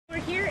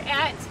here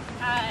at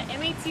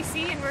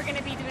MATC, and we're going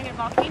to be doing a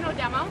volcano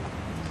demo.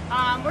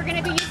 We're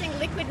going to be using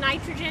liquid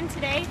nitrogen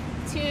today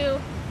to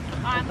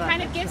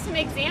kind of give some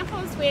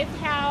examples with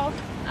how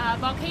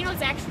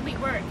volcanoes actually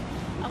work.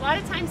 A lot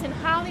of times in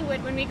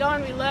Hollywood, when we go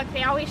and we look,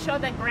 they always show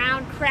the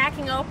ground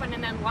cracking open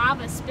and then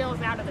lava spills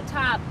out of the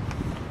top.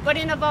 But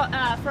in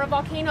for a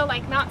volcano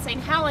like Mount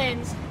St.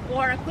 Helens,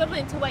 or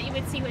equivalent to what you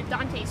would see with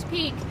Dante's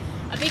Peak,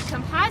 a big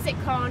composite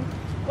cone,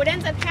 what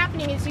ends up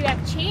happening is you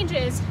have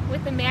changes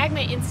with the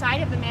magma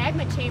inside of the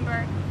magma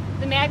chamber.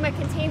 The magma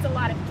contains a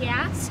lot of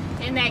gas,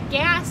 and that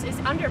gas is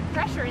under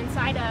pressure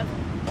inside of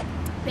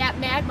that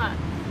magma.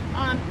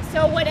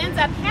 So what ends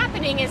up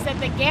happening is that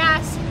the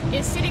gas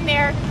is sitting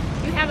there.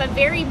 You have a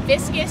very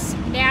viscous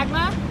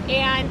magma,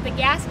 and the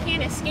gas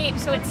can't escape,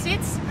 so it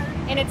sits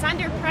and it's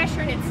under pressure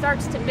and it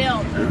starts to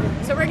build.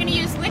 So we're going to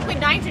use liquid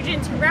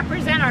nitrogen to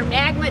represent our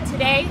magma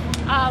today.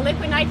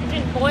 Liquid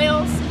nitrogen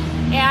boils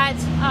at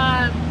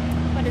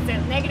what is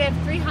it, negative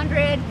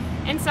 300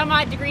 and some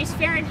odd degrees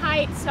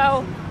Fahrenheit.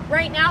 So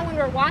right now when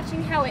we're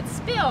watching how it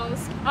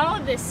spills, all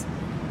of this,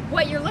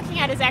 what you're looking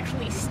at is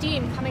actually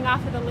steam coming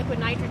off of the liquid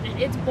nitrogen.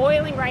 It's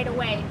boiling right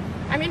away.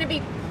 I'm going to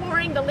be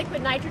pouring the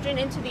liquid nitrogen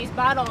into these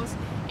bottles,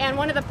 and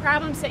one of the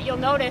problems that you'll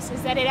notice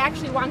is that it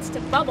actually wants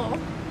to bubble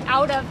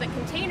out of the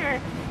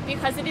container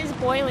because it is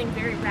boiling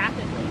very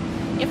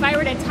rapidly. If I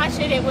were to touch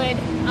it, it would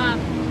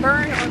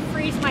burn or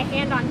freeze my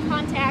hand on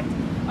contact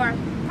or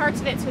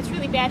parts of it, so it's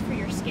really bad for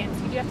your skin,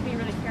 so you do have to be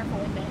really careful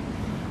with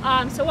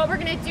it. So what we're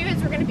going to do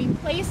is we're going to be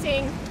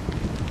placing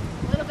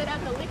a little bit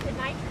of the liquid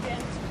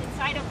nitrogen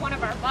inside of one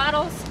of our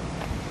bottles,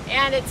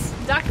 and it's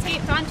duct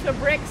taped onto a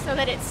brick so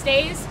that it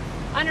stays.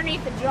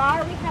 Underneath the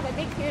jar we have a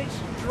big huge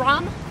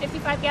drum,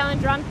 55-gallon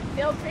drum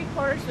filled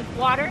 3/4 with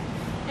water,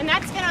 and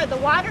the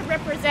water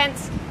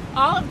represents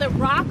all of the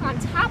rock on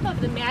top of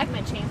the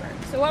magma chamber.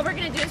 So what we're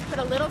going to do is put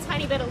a little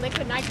tiny bit of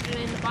liquid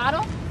nitrogen in the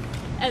bottle.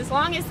 As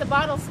long as the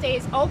bottle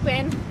stays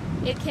open,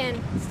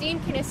 steam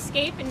can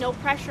escape and no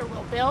pressure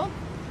will build.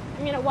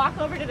 I'm going to walk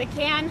over to the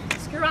can,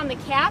 screw on the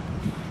cap,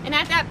 and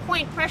at that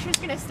point pressure is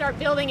going to start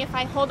building. If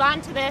I hold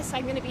on to this,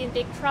 I'm going to be in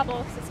big trouble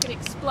because it's going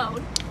to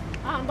explode.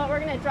 But we're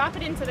going to drop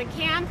it into the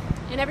can,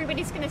 and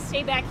everybody's going to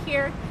stay back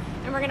here,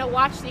 and we're going to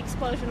watch the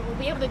explosion. We'll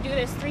be able to do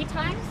this 3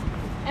 times,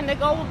 and the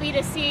goal will be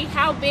to see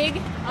how big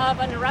of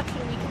an eruption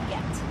we can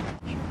get.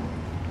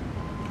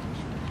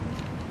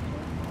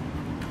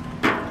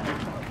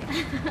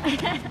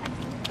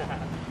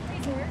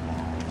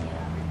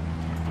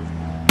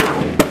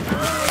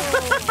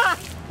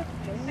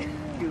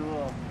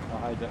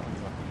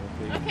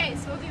 Okay,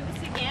 so we'll do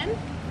this again.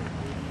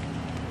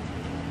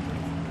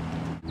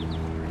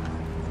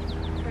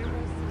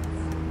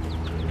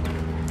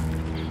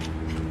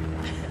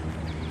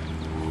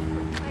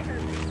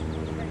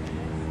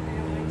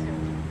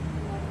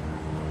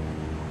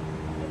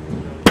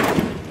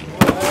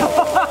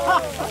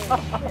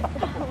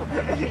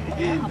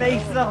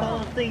 Makes the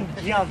whole thing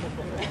jump.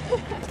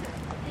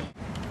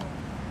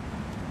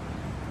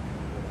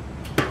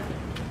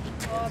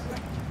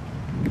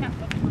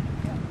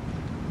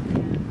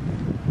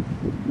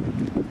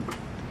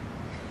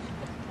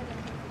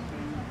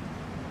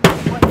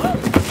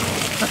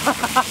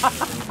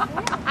 Whoa.